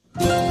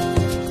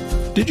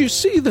Did you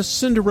see the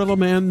Cinderella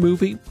Man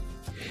movie?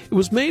 It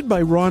was made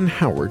by Ron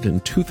Howard in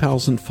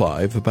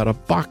 2005 about a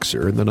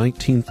boxer in the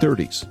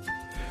 1930s.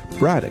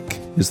 Braddock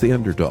is the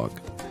underdog,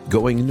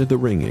 going into the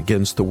ring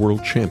against the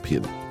world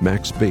champion,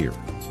 Max Baer,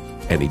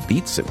 and he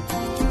beats him.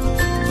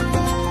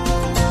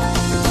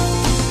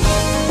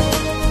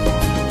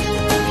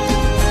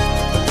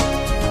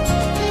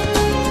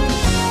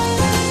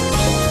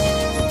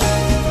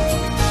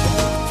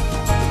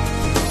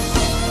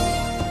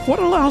 What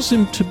allows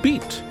him to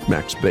beat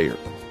Max Baer?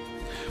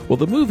 Well,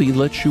 the movie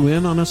lets you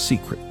in on a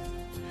secret.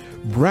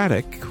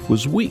 Braddock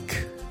was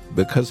weak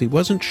because he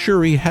wasn't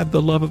sure he had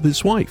the love of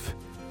his wife.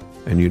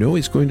 And you know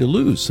he's going to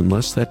lose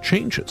unless that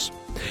changes.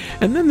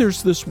 And then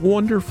there's this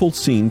wonderful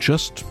scene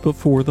just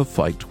before the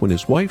fight when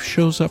his wife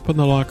shows up in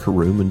the locker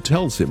room and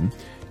tells him,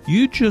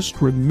 "You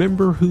just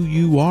remember who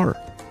you are.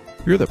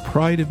 You're the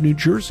pride of New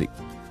Jersey.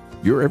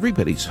 You're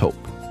everybody's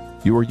hope.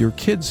 You are your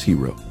kid's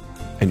hero.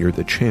 And you're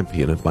the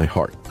champion of my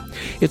heart."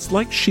 It's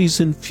like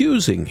she's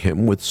infusing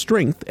him with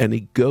strength, and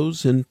he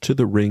goes into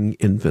the ring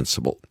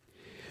invincible.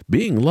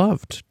 Being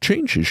loved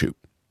changes you.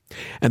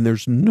 And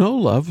there's no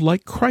love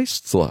like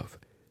Christ's love,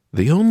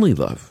 the only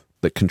love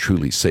that can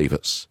truly save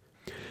us.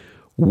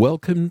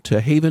 Welcome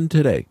to Haven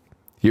Today,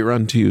 here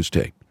on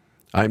Tuesday.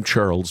 I'm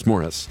Charles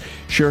Morris,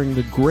 sharing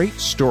the great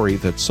story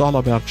that's all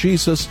about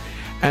Jesus,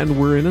 and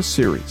we're in a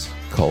series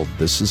called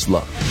This Is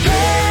Love.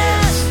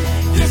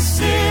 Yes, this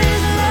is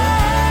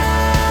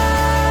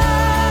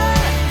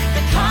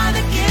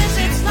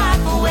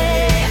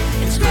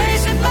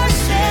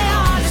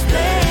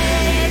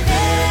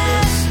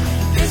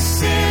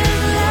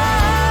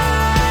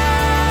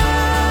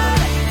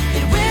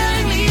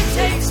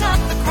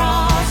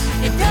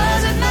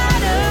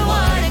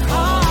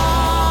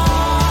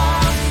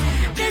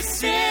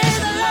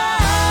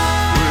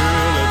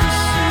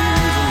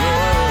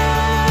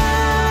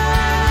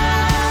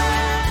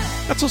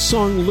a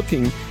song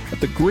looking at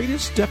the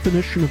greatest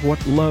definition of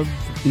what love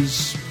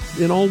is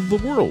in all the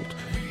world,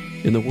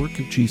 in the work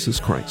of Jesus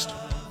Christ.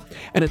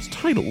 And its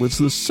title is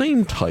the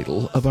same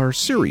title of our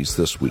series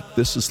this week,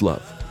 This Is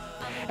Love.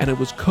 And it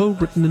was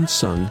co-written and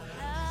sung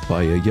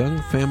by a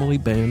young family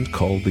band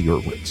called the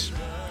Irwins.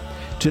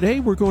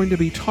 Today we're going to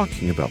be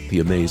talking about the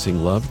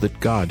amazing love that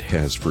God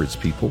has for his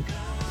people.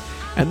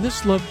 And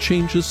this love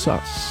changes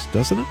us,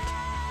 doesn't it?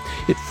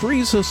 It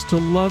frees us to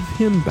love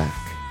him back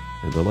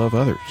and to love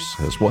others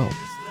as well.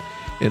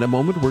 In a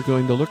moment, we're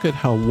going to look at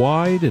how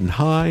wide and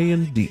high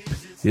and deep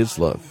his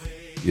love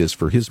is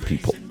for his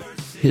people,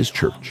 his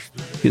church,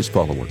 his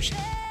followers.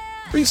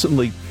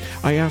 Recently,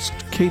 I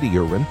asked Katie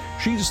Irwin,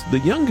 she's the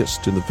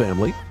youngest in the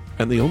family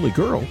and the only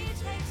girl,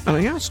 and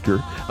I asked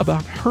her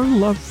about her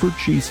love for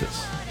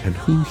Jesus and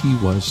who he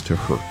was to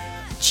her.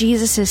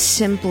 Jesus is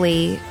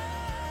simply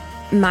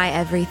my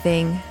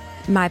everything,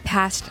 my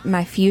past,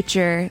 my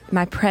future,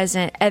 my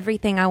present,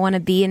 everything I want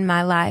to be in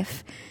my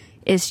life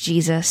is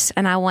Jesus,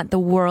 and I want the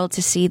world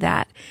to see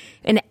that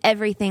in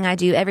everything I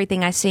do,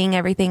 everything I sing,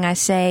 everything I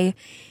say.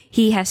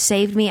 He has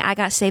saved me. I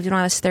got saved when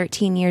I was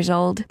 13 years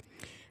old.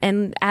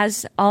 And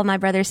as all my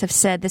brothers have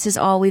said, this is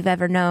all we've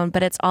ever known,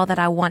 but it's all that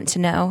I want to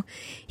know.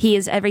 He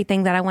is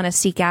everything that I want to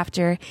seek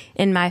after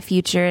in my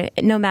future,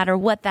 no matter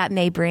what that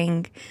may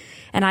bring.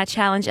 And I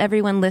challenge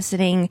everyone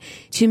listening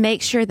to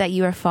make sure that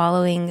you are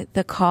following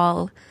the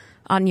call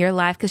on your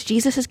life, because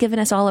Jesus has given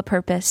us all a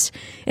purpose.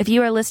 If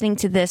you are listening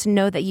to this,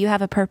 know that you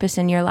have a purpose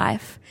in your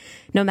life.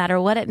 No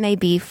matter what it may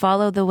be,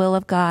 follow the will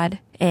of God,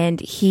 and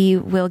he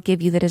will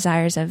give you the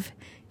desires of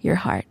your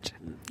heart.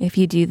 If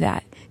you do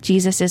that,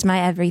 Jesus is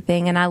my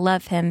everything, and I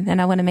love him, and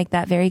I want to make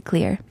that very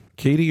clear.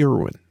 Katie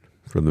Irwin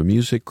from the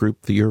music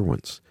group The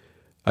Irwins.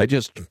 I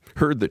just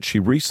heard that she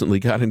recently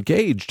got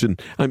engaged,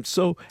 and I'm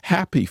so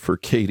happy for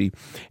Katie.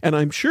 And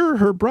I'm sure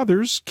her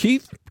brothers,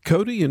 Keith,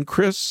 Cody, and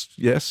Chris,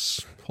 yes,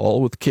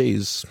 all with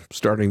K's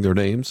starting their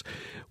names,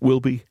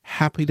 will be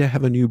happy to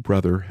have a new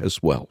brother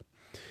as well.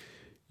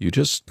 You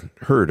just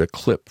heard a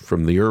clip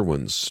from the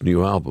Irwins'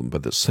 new album by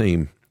the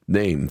same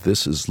name,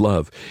 This Is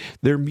Love.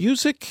 Their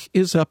music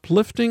is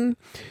uplifting,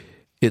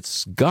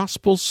 it's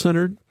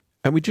gospel-centered,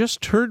 and we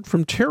just heard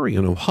from Terry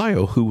in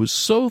Ohio, who was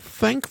so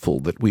thankful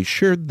that we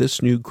shared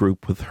this new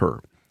group with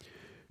her.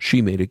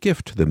 She made a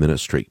gift to the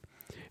ministry,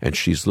 and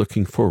she's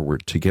looking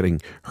forward to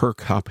getting her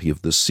copy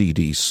of the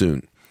CD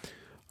soon.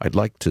 I'd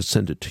like to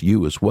send it to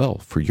you as well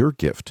for your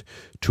gift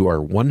to our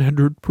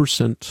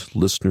 100%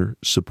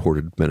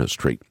 listener-supported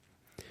ministry.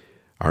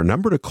 Our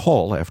number to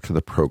call after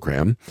the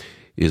program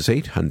is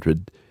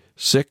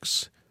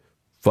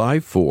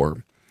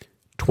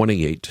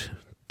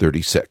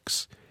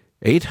 800-654-2836,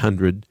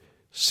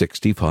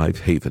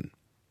 800-65-HAVEN.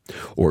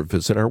 Or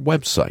visit our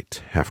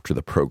website after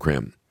the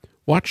program.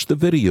 Watch the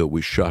video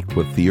we shot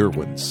with the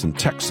Irwins in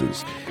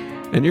Texas,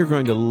 and you're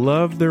going to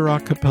love their a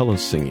cappella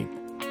singing.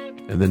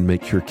 And then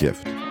make your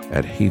gift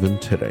at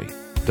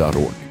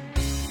haventoday.org.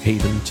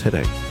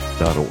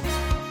 haventoday.org.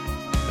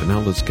 And now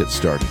let's get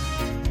started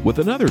with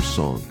another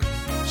song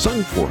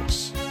sung for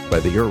us by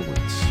the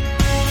Irwins.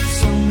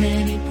 So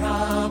many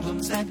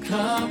problems that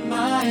come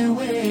my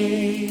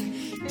way,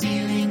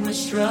 dealing with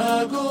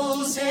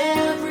struggles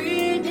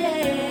every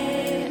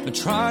day.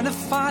 Trying to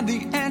find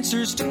the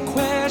answers to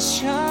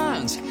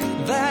questions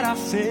that I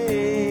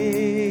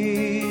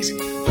face.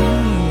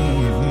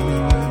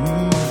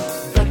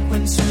 But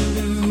when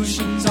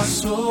solutions are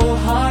so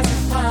hard to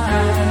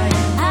find,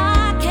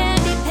 I can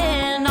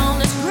depend on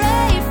this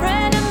great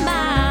friend of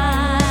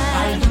mine.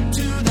 I look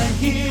to the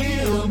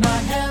hill, my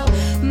help,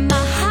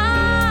 My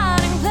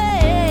hiding place.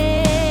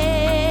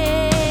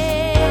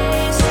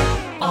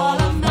 all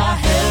of my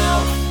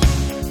help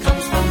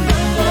comes from the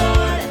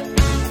Lord.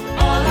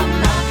 All of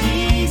my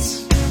peace,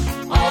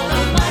 all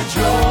of my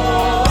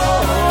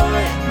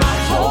joy, my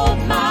hope,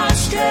 my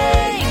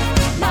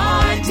strength,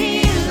 my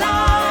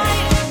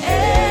delight,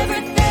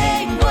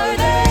 everything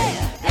worthy,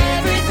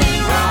 everything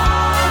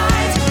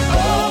right.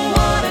 Oh,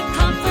 what a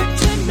comfort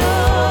to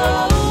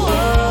know.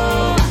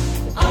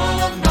 All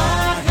of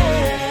my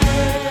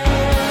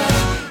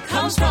help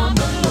comes from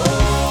the Lord.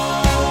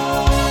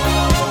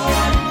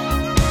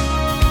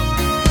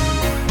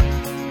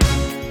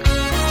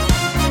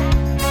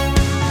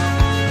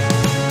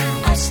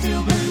 I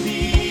still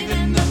believe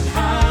in the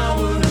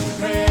power of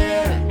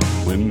prayer.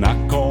 When I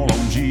call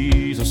on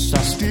Jesus, I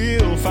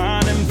still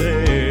find him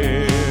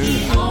there.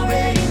 He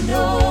already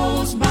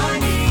knows my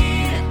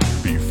need.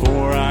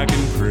 Before I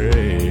can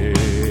pray,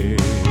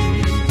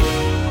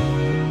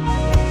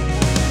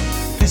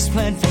 this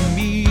plan for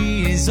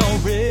me is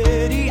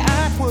already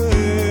at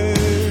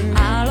work.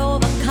 I'll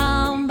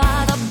overcome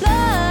by the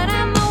blood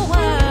and the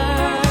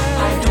word.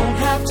 I don't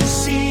have to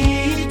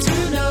see to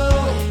know.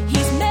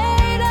 He's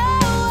made a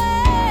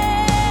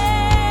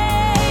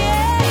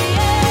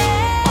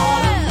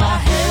All of way. my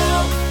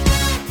help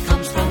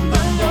comes from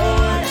the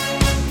Lord.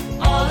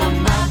 All of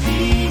my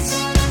peace,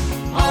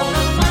 all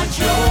of my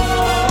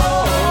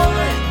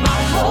joy,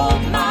 my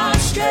hope, my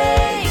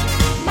strength,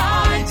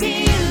 my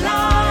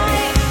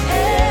delight,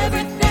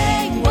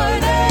 everything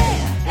worthy,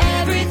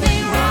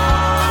 everything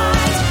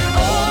right.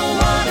 Oh,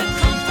 what a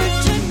comfort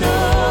to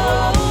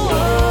know.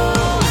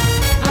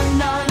 I'm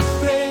not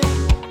afraid,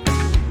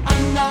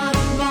 I'm not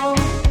alone.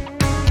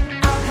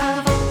 I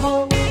have a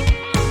hope,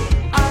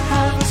 I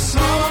have a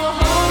song.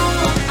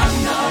 I'm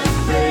not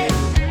afraid,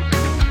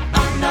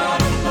 I'm not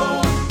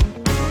alone.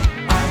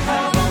 I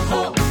have a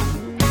hope,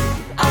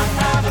 I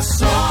have a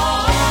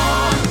song.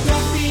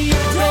 Don't be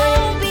afraid,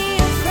 Don't be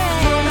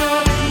afraid.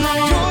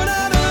 you're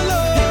not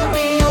alone. He'll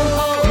be your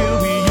hope,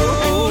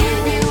 and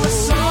give you a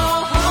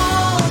song.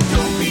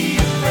 Don't be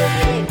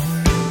afraid,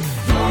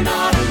 you're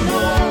not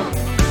alone.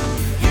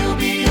 He'll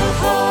be your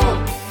hope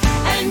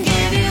and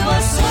give you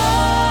a song.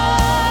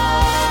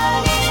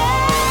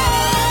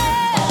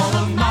 All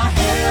of my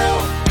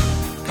help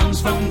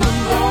comes from the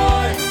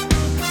Lord.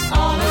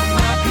 All of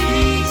my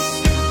peace,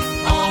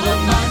 all of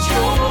my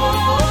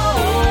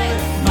joy,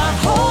 my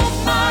hope,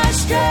 my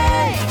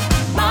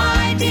strength,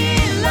 my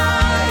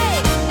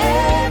delight,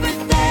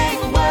 everything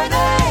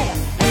worthy,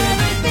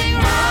 everything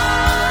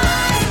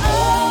right.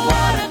 Oh,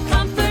 what a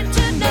comfort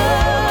to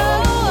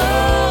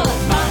know.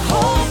 My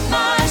hope,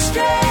 my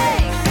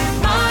strength,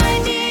 my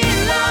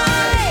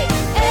delight,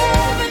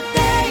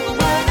 everything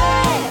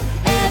worthy,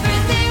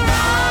 everything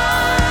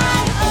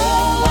right.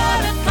 Oh,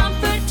 what a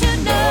comfort to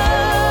know.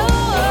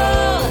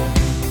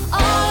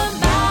 All of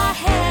my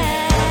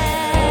help,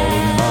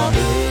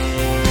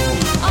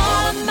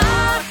 all of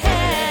my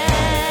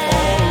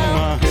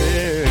help,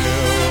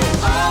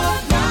 all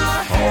of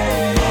my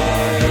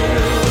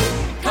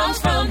help comes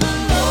from the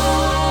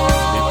Lord.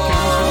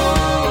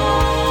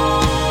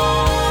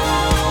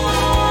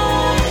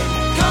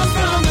 Comes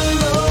from the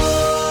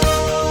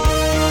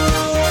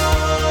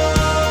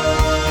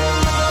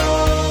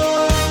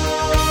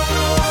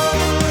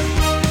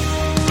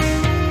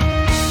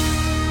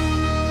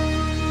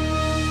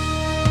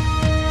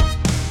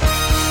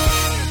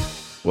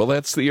Well,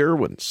 that's the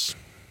Irwins.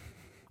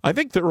 I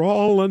think they're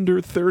all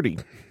under 30.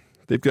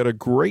 They've got a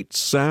great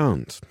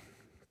sound,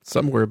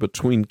 somewhere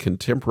between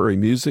contemporary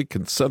music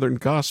and Southern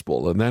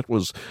gospel, and that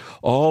was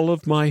All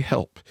of My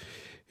Help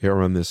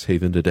here on This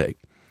Haven Today,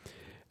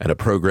 and a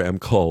program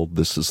called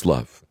This Is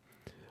Love.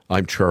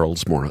 I'm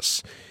Charles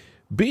Morris.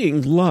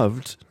 Being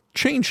loved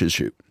changes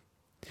you.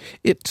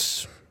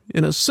 It,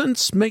 in a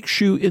sense, makes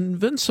you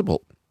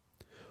invincible.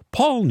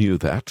 Paul knew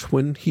that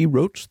when he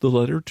wrote the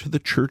letter to the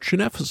church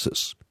in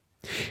Ephesus.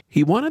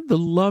 He wanted the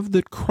love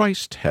that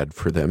Christ had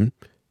for them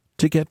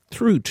to get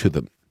through to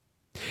them.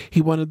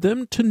 He wanted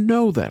them to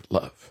know that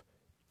love,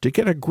 to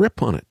get a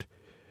grip on it,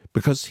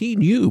 because he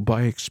knew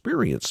by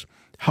experience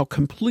how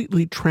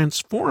completely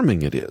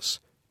transforming it is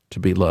to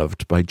be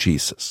loved by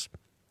Jesus.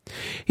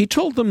 He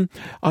told them,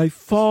 I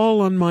fall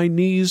on my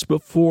knees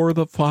before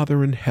the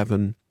Father in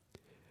heaven,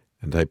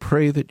 and I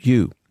pray that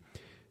you,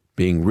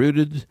 being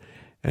rooted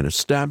and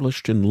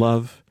established in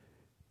love,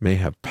 may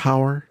have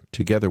power,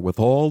 together with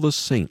all the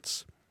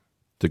saints,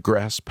 to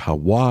grasp how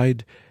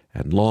wide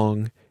and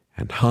long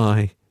and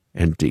high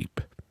and deep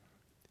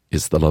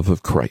is the love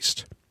of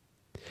Christ,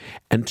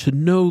 and to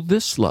know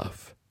this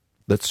love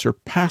that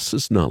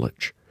surpasses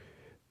knowledge,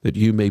 that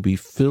you may be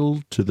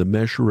filled to the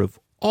measure of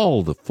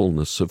all the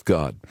fullness of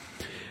God.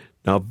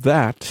 Now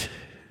that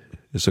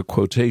is a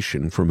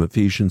quotation from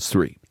Ephesians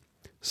 3,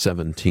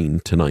 17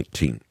 to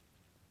 19.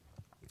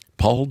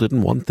 Paul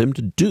didn't want them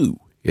to do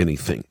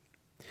anything.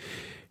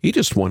 He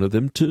just wanted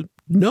them to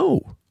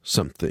know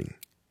something.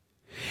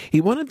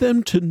 He wanted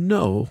them to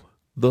know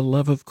the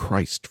love of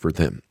Christ for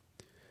them.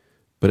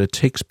 But it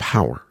takes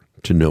power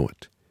to know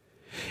it.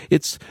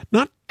 It's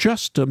not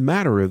just a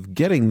matter of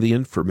getting the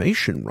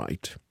information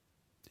right.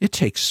 It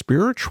takes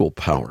spiritual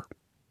power,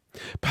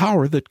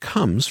 power that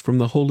comes from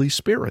the Holy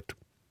Spirit.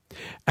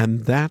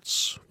 And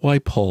that's why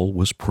Paul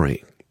was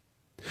praying.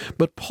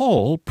 But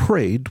Paul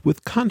prayed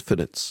with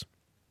confidence.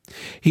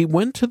 He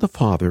went to the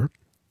Father,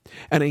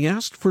 and he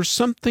asked for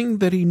something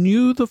that he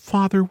knew the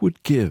Father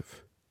would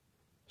give.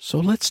 So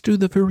let's do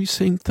the very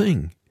same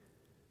thing.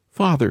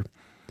 Father,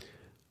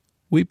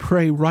 we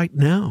pray right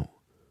now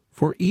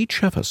for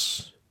each of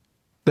us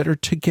that are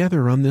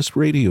together on this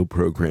radio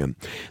program,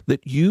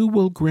 that you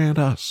will grant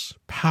us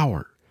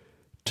power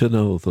to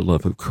know the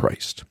love of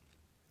Christ.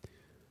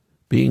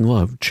 Being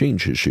loved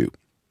changes you.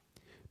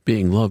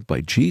 Being loved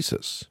by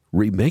Jesus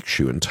remakes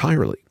you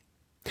entirely.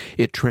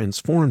 It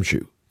transforms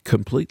you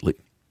completely.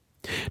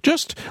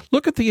 Just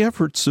look at the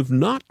efforts of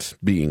not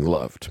being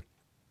loved.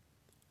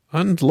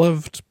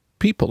 Unloved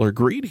people are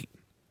greedy.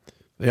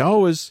 They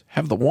always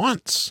have the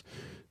wants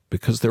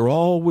because they're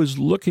always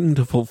looking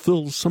to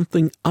fulfill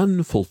something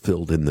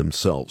unfulfilled in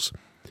themselves.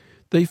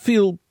 They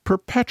feel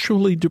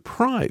perpetually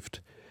deprived.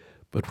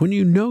 But when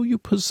you know you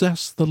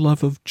possess the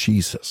love of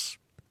Jesus,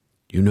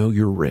 you know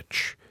you're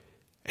rich,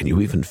 and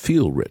you even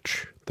feel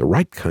rich, the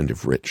right kind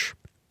of rich.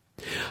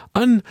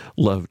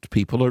 Unloved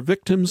people are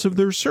victims of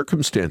their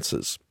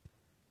circumstances.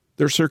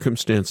 Their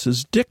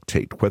circumstances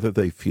dictate whether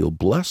they feel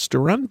blessed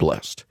or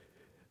unblessed.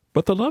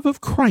 But the love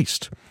of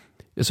Christ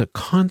is a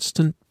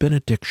constant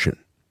benediction.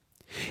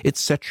 It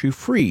sets you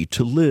free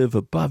to live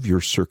above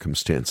your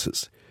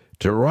circumstances,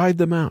 to ride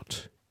them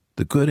out,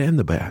 the good and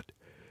the bad,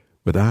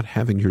 without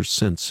having your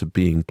sense of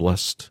being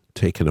blessed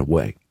taken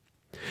away.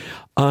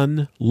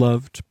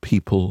 Unloved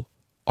people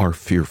are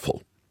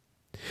fearful.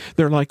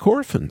 They're like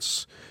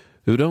orphans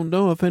who don't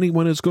know if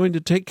anyone is going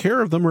to take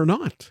care of them or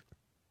not.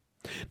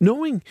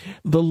 Knowing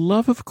the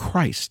love of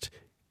Christ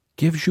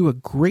gives you a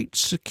great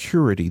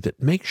security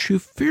that makes you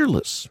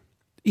fearless,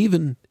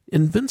 even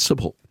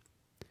invincible.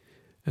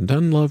 And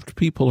unloved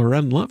people are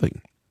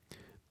unloving.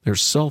 They're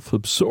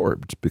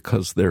self-absorbed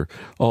because they're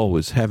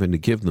always having to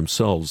give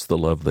themselves the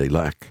love they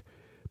lack.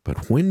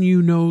 But when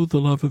you know the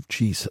love of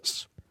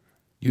Jesus,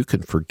 you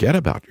can forget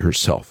about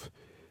yourself.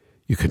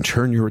 You can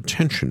turn your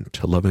attention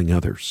to loving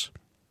others.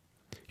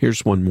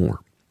 Here's one more.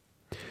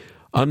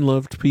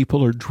 Unloved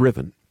people are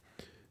driven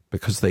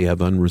because they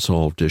have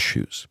unresolved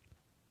issues.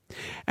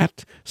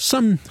 At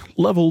some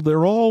level,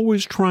 they're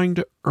always trying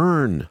to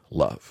earn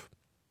love.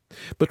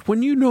 But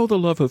when you know the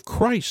love of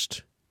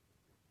Christ,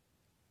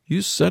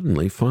 you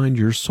suddenly find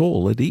your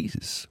soul at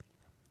ease.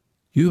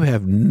 You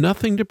have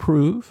nothing to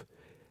prove,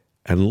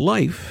 and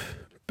life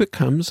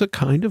becomes a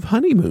kind of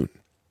honeymoon.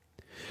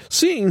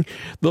 Seeing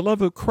the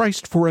love of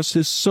Christ for us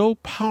is so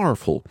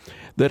powerful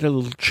that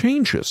it'll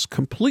change us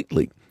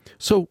completely.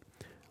 So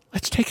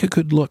let's take a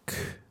good look,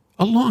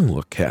 a long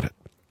look at it.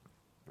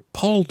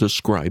 Paul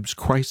describes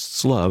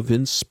Christ's love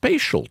in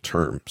spatial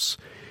terms.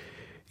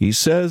 He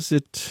says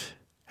it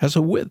has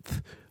a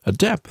width, a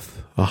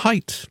depth, a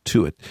height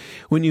to it.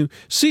 When you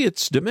see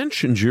its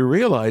dimensions, you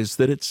realize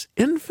that it's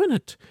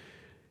infinite.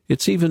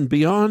 It's even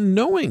beyond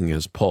knowing,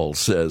 as Paul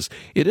says.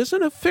 It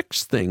isn't a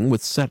fixed thing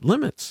with set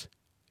limits.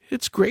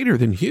 It's greater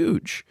than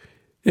huge.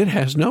 It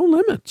has no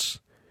limits.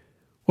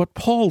 What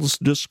Paul's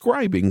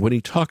describing when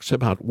he talks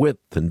about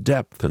width and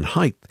depth and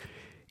height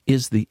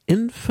is the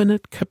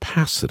infinite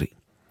capacity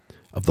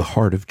of the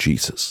heart of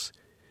Jesus.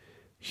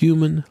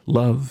 Human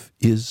love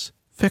is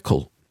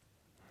fickle.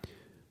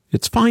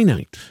 It's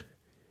finite.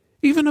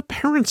 Even a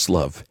parent's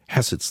love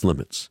has its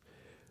limits.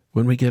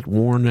 When we get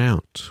worn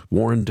out,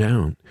 worn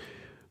down,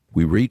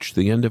 we reach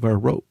the end of our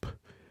rope.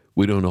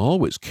 We don't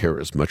always care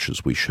as much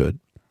as we should.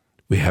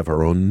 We have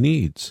our own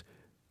needs.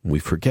 We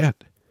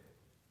forget.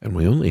 And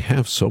we only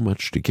have so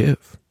much to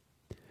give.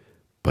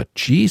 But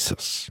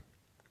Jesus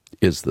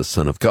is the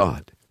Son of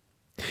God.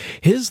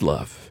 His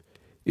love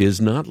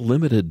is not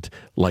limited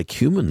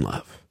like human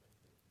love.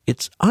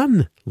 It's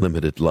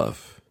unlimited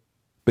love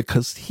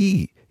because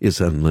he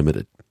is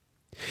unlimited.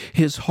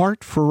 His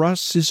heart for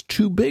us is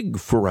too big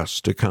for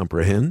us to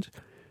comprehend,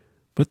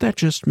 but that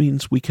just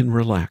means we can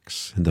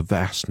relax in the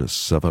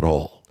vastness of it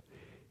all.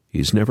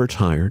 He's never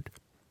tired,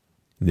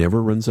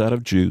 never runs out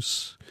of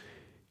juice.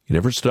 He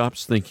never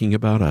stops thinking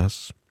about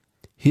us.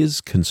 His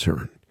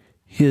concern,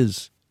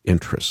 his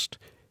interest,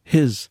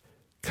 his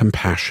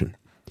compassion,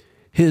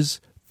 his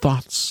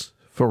thoughts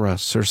for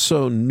us are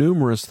so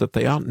numerous that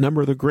they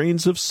outnumber the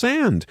grains of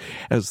sand,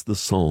 as the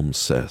Psalm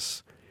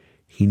says.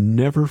 He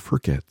never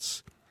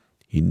forgets.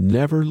 He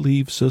never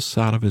leaves us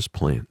out of his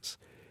plans.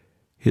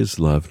 His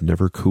love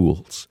never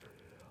cools.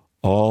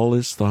 All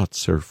his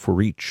thoughts are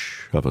for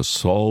each of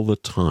us all the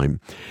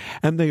time,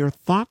 and they are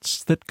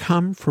thoughts that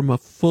come from a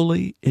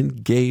fully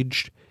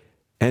engaged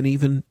and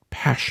even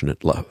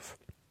passionate love.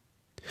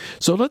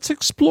 So let's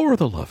explore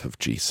the love of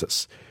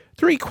Jesus.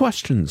 3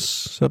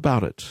 questions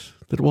about it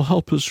that will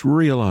help us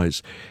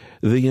realize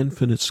the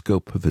infinite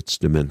scope of its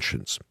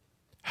dimensions.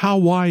 How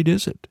wide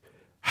is it?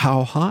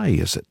 How high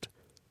is it?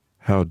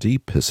 How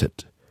deep is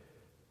it?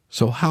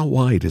 So how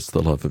wide is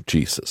the love of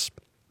Jesus?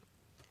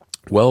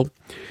 Well,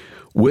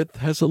 width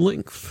has a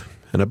length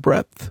and a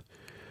breadth.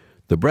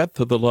 The breadth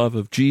of the love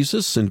of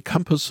Jesus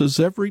encompasses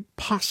every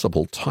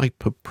possible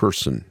type of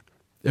person,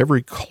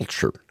 every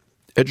culture,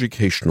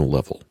 educational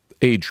level,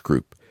 age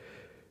group.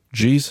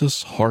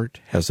 Jesus'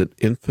 heart has an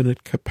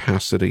infinite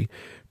capacity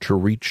to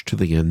reach to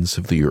the ends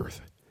of the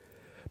earth.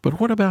 But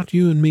what about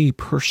you and me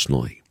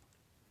personally?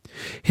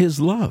 His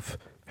love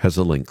has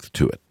a length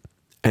to it,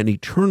 an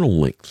eternal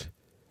length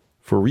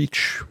for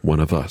each one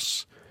of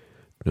us.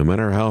 No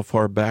matter how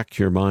far back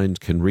your mind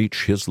can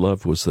reach, his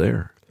love was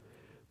there.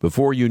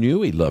 Before you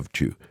knew he loved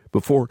you,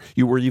 before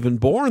you were even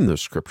born, the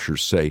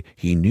scriptures say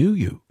he knew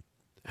you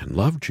and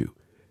loved you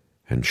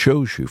and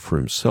chose you for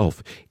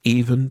himself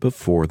even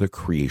before the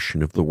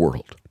creation of the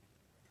world.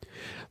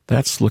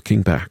 That's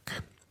looking back.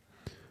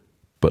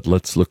 But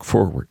let's look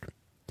forward.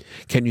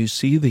 Can you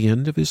see the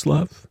end of his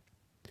love?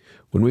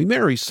 When we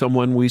marry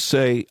someone, we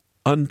say,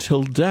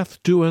 "Until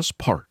death do us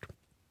part."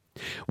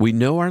 We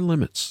know our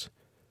limits.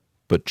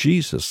 But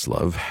Jesus'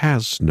 love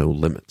has no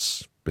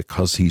limits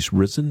because he's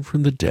risen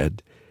from the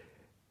dead,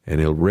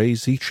 and he'll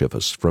raise each of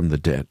us from the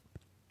dead.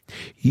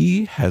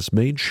 He has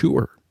made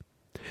sure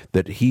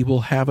that he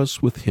will have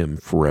us with him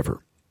forever.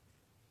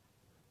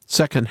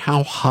 Second,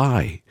 how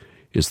high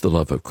is the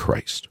love of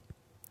Christ?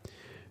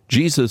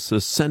 Jesus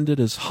ascended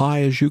as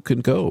high as you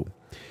can go.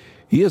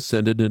 He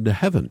ascended into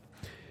heaven.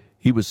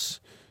 He was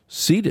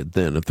seated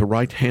then at the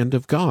right hand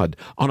of God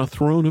on a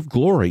throne of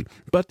glory.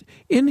 But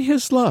in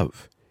his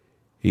love,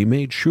 he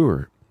made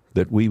sure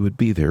that we would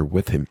be there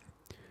with him.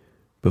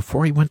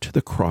 Before he went to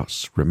the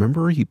cross,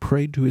 remember he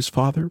prayed to his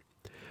Father,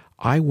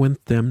 "I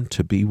want them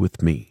to be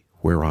with me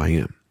where I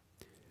am."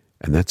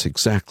 And that's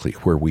exactly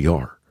where we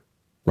are,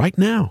 right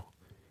now.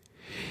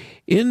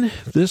 In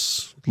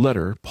this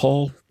letter,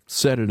 Paul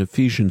said in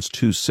Ephesians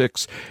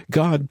 2:6,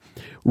 God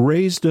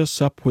raised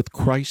us up with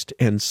Christ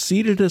and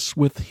seated us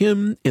with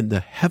him in the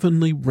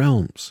heavenly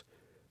realms.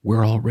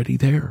 We're already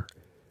there.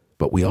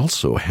 But we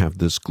also have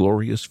this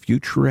glorious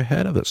future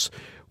ahead of us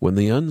when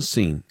the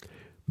unseen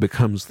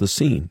becomes the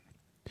seen,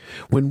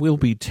 when we'll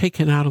be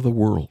taken out of the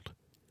world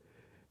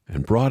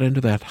and brought into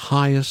that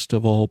highest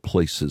of all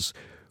places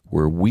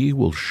where we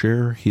will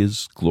share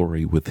his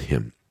glory with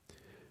him.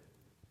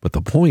 But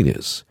the point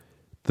is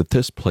that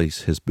this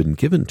place has been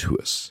given to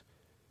us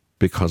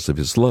because of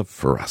his love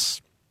for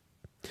us.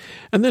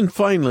 And then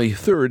finally,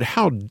 third,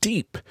 how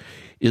deep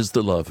is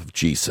the love of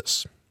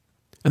Jesus?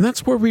 And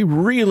that's where we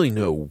really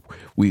know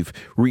we've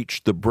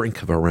reached the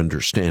brink of our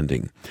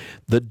understanding.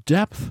 The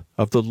depth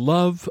of the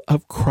love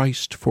of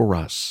Christ for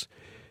us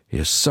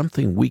is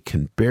something we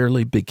can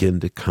barely begin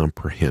to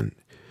comprehend,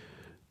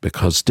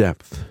 because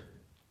depth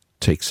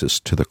takes us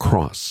to the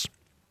cross.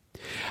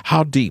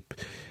 How deep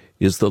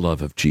is the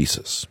love of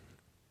Jesus?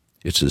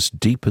 It's as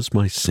deep as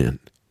my sin.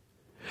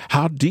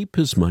 How deep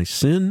is my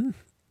sin?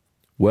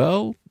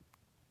 Well,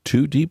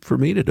 too deep for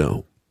me to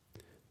know.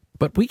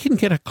 But we can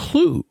get a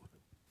clue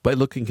by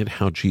looking at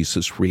how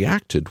Jesus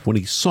reacted when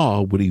he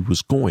saw what he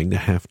was going to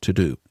have to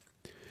do.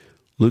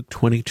 Luke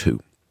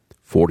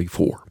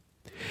 22:44.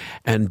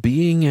 And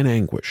being in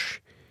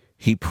anguish,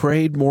 he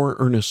prayed more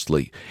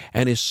earnestly,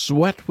 and his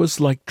sweat was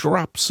like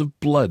drops of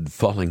blood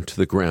falling to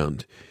the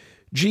ground.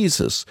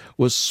 Jesus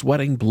was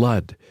sweating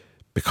blood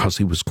because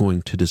he was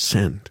going to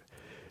descend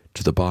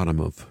to the bottom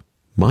of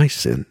my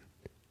sin,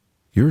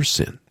 your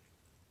sin.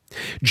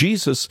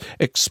 Jesus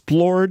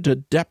explored a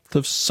depth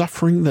of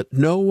suffering that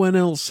no one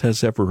else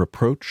has ever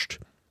approached.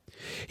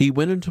 He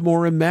went into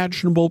more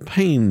imaginable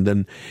pain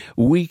than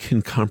we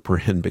can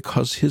comprehend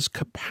because his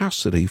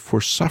capacity for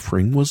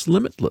suffering was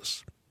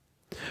limitless.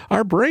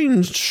 Our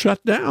brains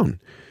shut down.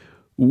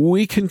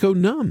 We can go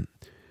numb.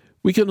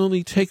 We can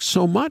only take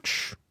so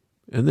much,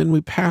 and then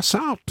we pass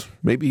out,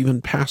 maybe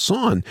even pass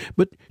on.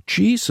 But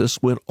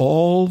Jesus went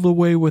all the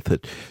way with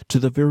it, to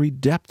the very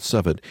depths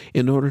of it,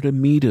 in order to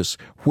meet us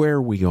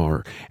where we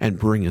are and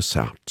bring us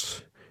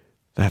out.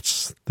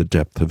 That's the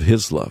depth of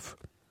his love,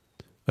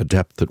 a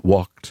depth that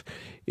walked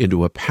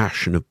into a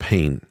passion of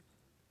pain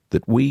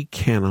that we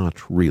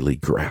cannot really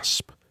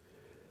grasp.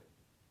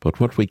 But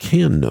what we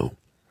can know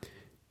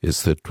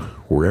is that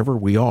wherever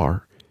we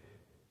are,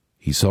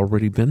 he's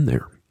already been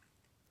there.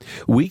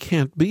 We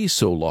can't be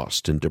so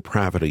lost in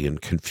depravity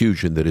and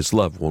confusion that his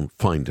love won't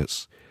find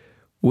us.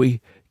 We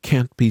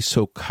can't be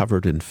so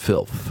covered in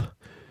filth.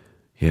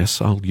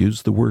 Yes, I'll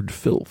use the word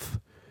filth,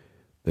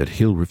 that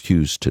he'll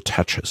refuse to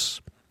touch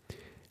us.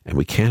 And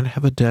we can't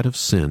have a debt of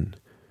sin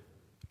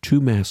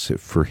too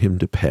massive for him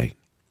to pay.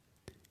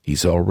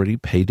 He's already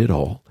paid it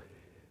all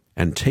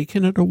and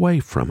taken it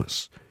away from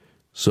us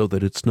so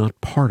that it's not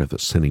part of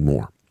us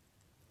anymore.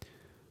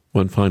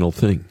 One final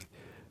thing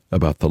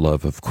about the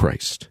love of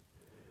Christ.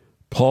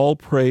 Paul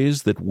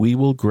prays that we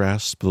will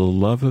grasp the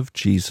love of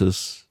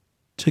Jesus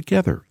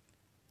together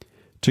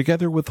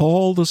with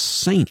all the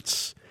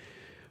saints.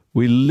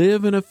 We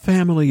live in a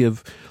family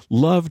of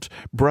loved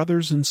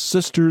brothers and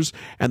sisters,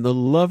 and the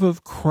love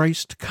of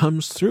Christ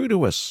comes through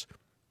to us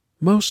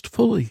most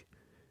fully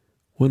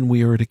when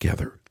we are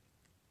together.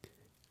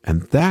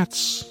 And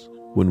that's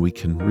when we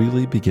can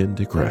really begin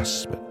to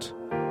grasp it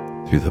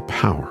through the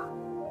power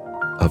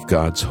of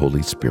God's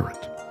Holy Spirit.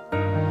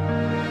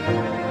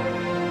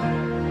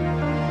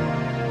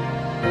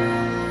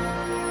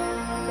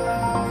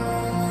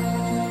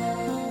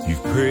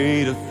 You've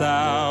prayed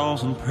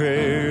 1,000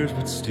 prayers,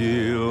 but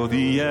still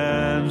the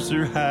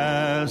answer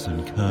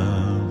hasn't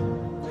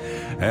come.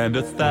 And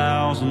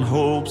 1,000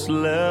 hopes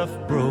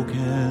left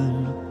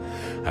broken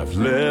have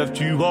left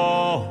you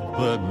all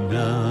but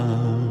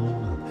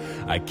none.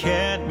 I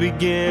can't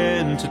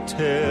begin to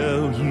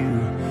tell you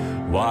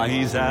why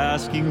he's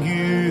asking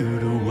you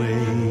to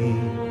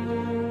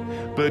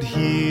wait. But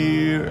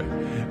here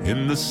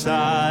in the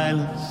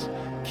silence,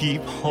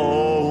 keep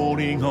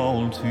holding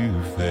on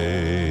to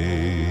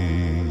faith.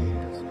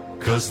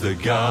 'Cause the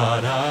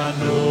God I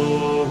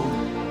know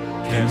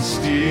can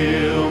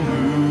still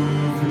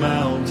move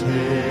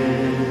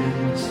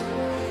mountains.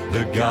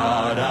 The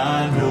God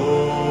I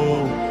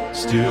know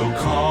still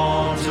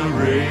calms a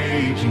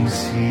raging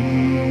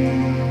sea.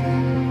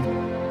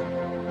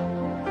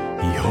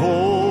 He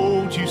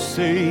holds you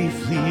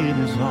safely in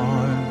his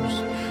arms,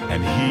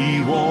 and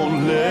he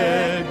won't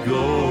let go.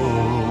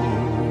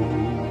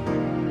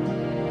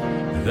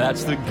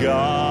 That's the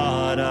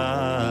God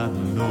I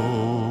know.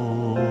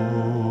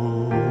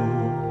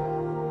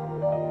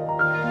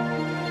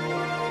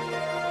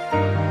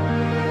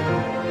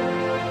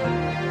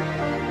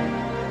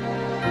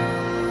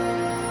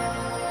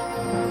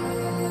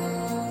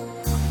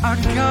 Our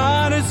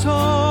God is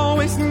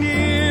always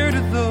near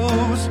to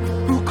those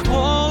who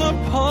call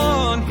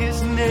upon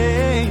his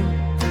name.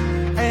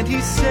 And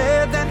he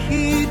said that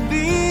he'd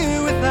be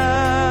with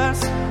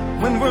us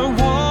when we're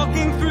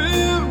walking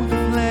through the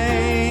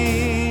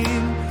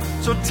flame.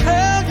 So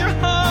tell your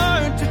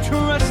heart to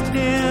trust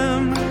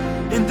him.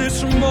 In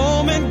this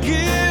moment,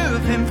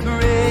 give him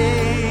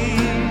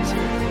praise.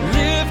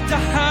 Lift a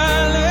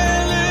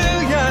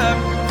hallelujah,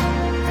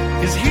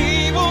 'cause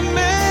he will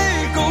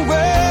make a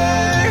way.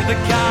 The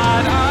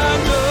God I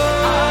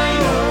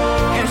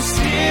know can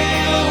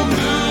still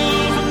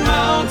move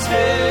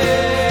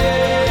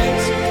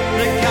mountains.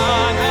 The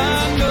God I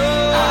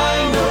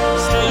know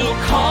still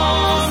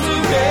calms the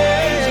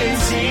raging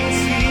sea.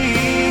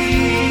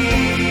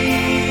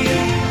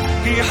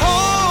 He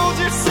holds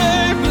you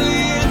safely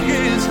in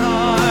his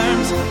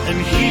arms, and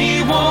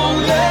he won't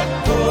let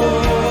go.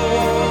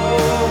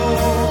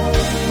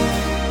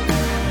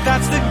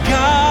 That's the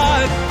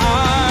God I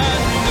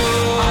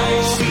know.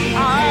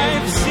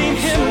 I've seen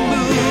him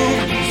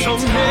move so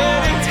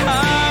many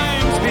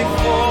times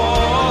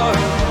before.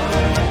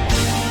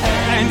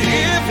 And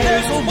if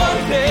there's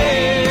one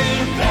thing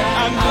that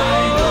I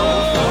know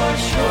for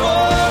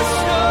sure,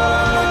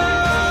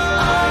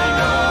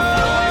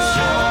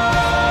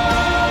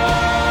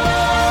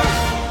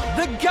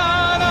 the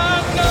God I know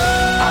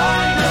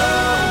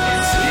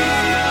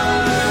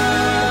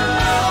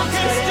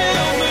can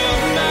still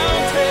move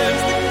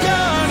mountains. The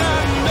God I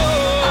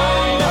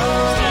know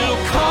still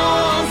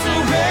calms the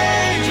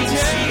raging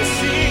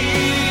sea.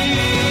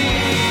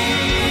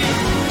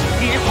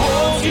 He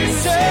holds you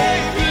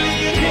safely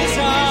in his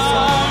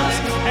arms,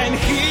 and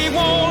he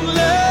won't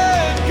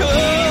let go.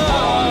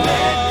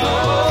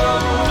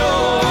 No,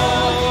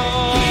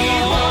 he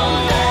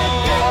won't let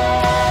go.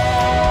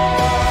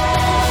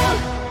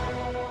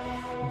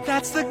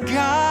 That's the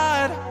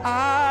God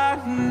I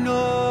know.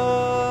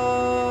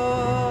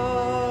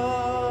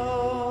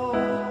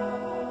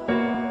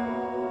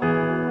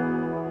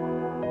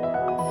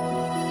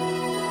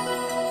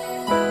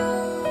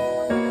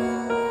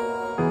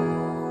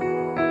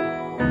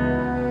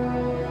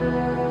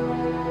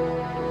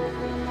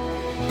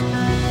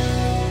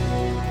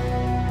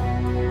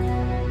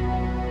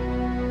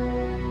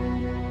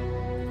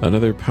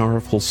 Another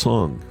powerful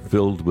song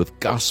filled with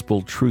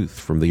gospel truth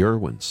from the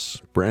Irwins'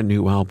 brand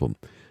new album,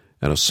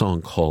 and a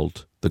song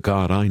called The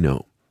God I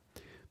Know.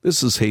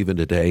 This is Haven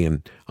Today,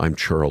 and I'm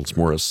Charles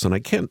Morris, and I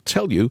can't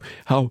tell you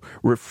how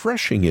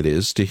refreshing it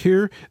is to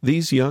hear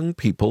these young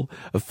people,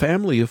 a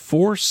family of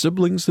 4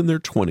 siblings in their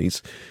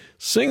 20s,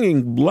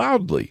 singing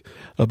loudly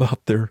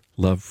about their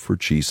love for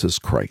Jesus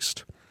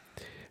Christ.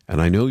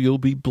 And I know you'll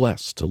be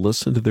blessed to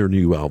listen to their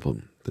new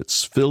album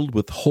that's filled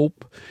with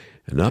hope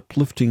and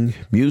uplifting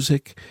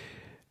music.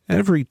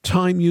 Every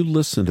time you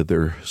listen to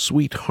their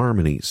sweet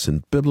harmonies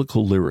and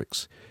biblical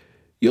lyrics,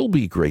 you'll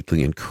be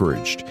greatly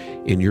encouraged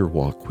in your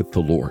walk with the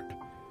Lord.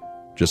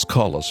 Just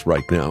call us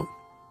right now.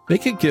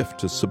 Make a gift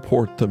to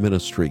support the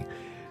ministry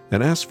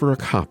and ask for a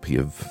copy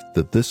of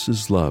the This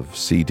Is Love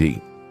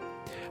CD.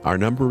 Our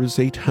number is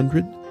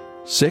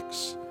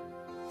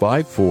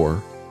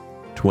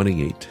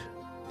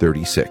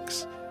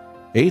 800-654-2836.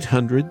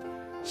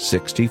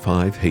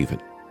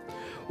 65Haven.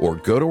 Or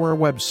go to our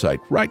website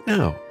right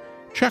now.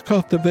 Check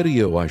out the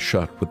video I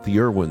shot with the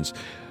Irwins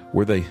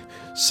where they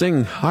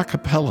sing a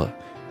cappella,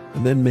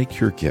 and then make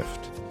your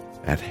gift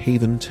at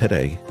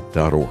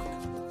haventoday.org.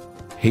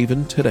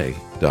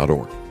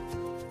 haventoday.org.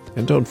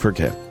 And don't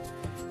forget,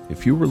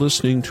 if you were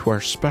listening to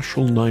our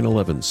special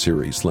 9/11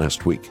 series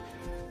last week,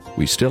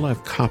 we still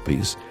have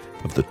copies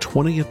of the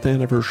 20th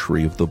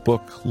anniversary of the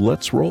book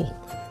Let's Roll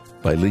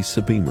by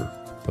Lisa Beamer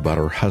about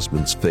her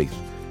husband's faith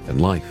and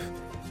life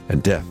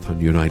and death on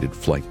United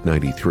Flight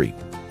 93.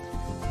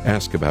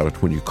 Ask about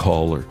it when you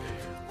call or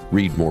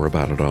read more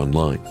about it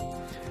online.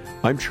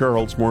 I'm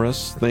Charles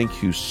Morris.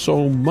 Thank you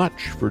so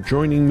much for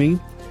joining me.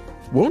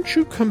 Won't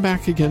you come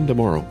back again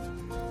tomorrow?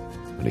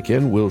 And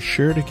again, we'll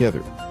share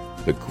together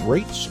the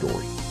great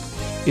story.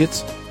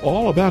 It's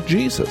all about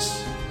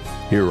Jesus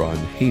here on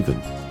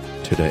Haven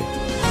Today.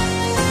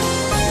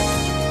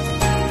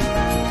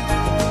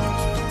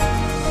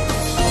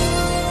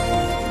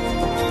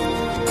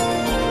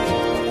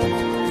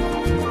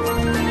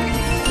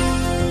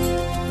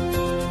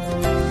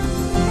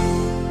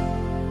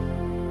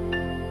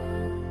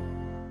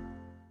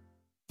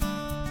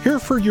 Here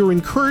for your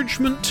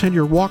encouragement and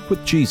your walk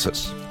with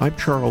Jesus. I'm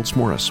Charles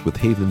Morris with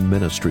Haven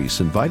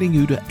Ministries, inviting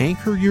you to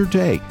anchor your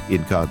day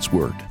in God's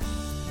Word.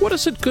 What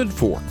is it good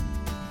for?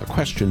 A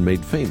question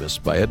made famous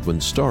by Edwin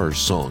Starr's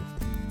song.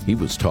 He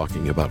was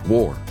talking about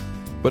war.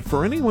 But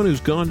for anyone who's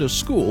gone to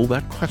school,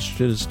 that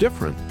question is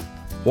different.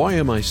 Why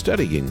am I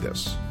studying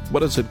this?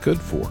 What is it good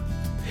for?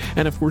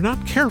 And if we're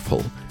not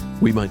careful,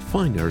 we might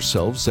find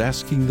ourselves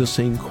asking the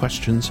same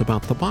questions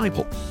about the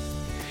Bible.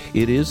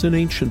 It is an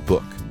ancient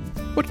book.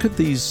 What could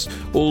these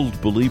old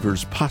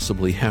believers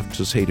possibly have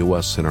to say to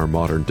us in our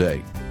modern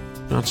day?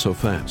 Not so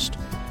fast.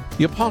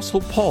 The Apostle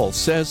Paul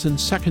says in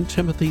 2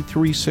 Timothy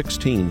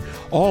 3:16,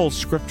 all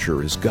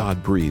Scripture is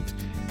God-breathed,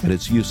 and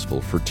it's useful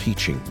for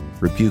teaching,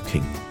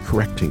 rebuking,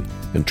 correcting,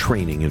 and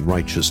training in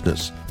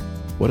righteousness.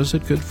 What is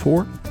it good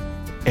for?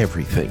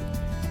 Everything.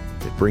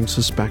 It brings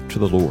us back to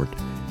the Lord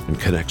and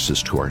connects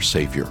us to our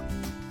Savior.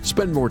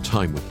 Spend more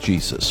time with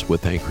Jesus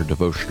with Anchor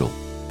Devotional.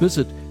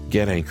 Visit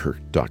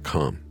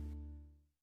getanchor.com.